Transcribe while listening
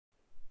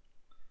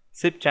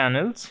SIP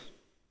channels.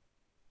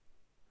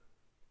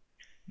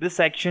 This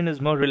section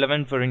is more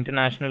relevant for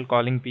international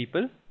calling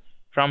people.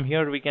 From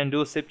here we can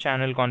do SIP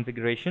channel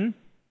configuration.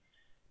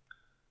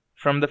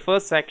 From the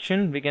first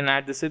section we can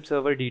add the SIP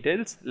server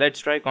details.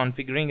 Let's try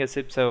configuring a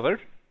SIP server.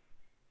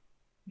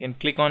 You can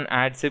click on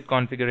add SIP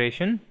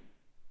configuration.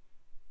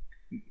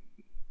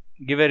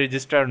 Give a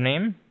register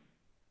name,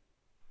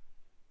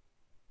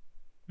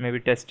 maybe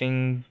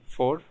testing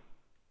 4.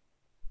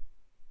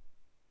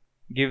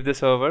 Give the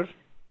server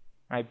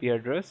IP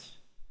address.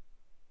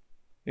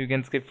 You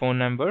can skip phone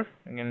number,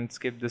 you can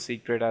skip the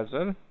secret as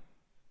well.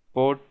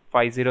 Port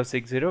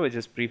 5060, which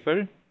is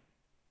pre-filled.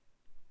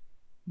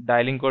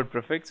 Dialing code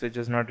prefix, which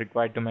is not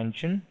required to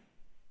mention.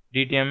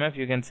 DTMF,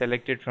 you can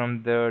select it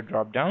from the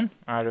drop down,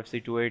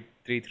 RFC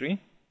 2833.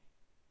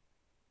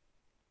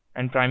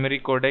 And primary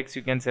codecs,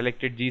 you can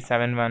select it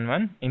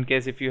G711. In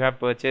case if you have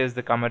purchased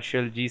the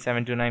commercial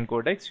G729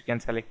 codecs, you can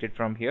select it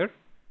from here.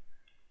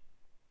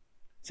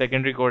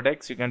 Secondary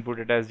codecs, you can put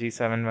it as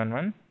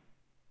G711.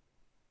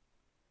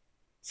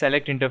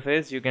 Select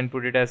interface, you can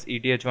put it as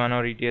ETH1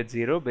 or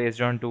ETH0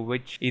 based on to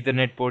which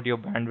Ethernet port your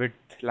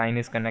bandwidth line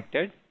is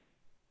connected.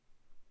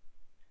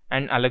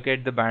 And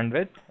allocate the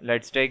bandwidth.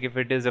 Let's take, if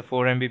it is a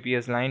 4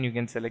 Mbps line, you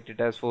can select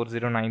it as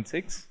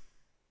 4096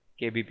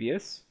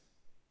 kbps.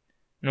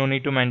 No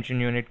need to mention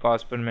unit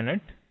cost per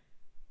minute.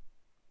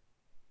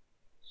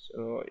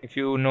 So if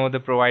you know the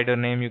provider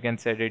name, you can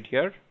set it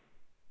here.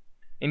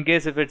 In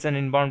case if it's an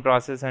inbound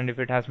process and if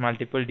it has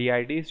multiple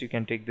DIDs, you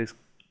can take this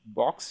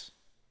box.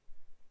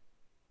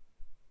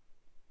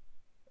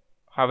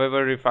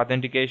 However, if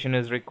authentication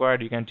is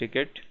required, you can tick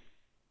it.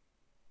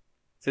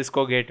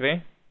 Cisco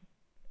gateway.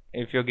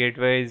 If your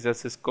gateway is a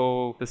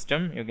Cisco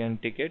system, you can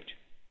tick it.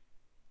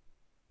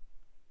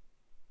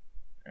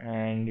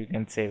 And you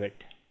can save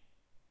it.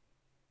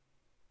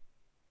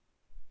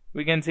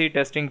 We can see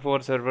testing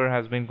 4 server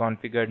has been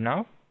configured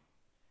now.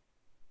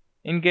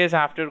 In case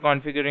after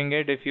configuring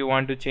it, if you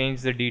want to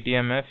change the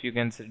DTMF, you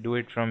can do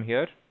it from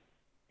here.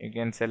 You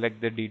can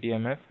select the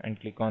DTMF and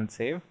click on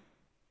save.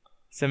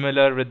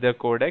 Similar with the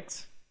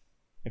codecs.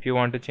 If you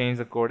want to change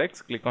the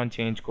codecs, click on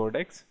change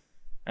codecs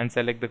and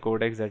select the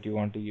codecs that you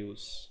want to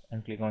use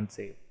and click on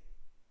save.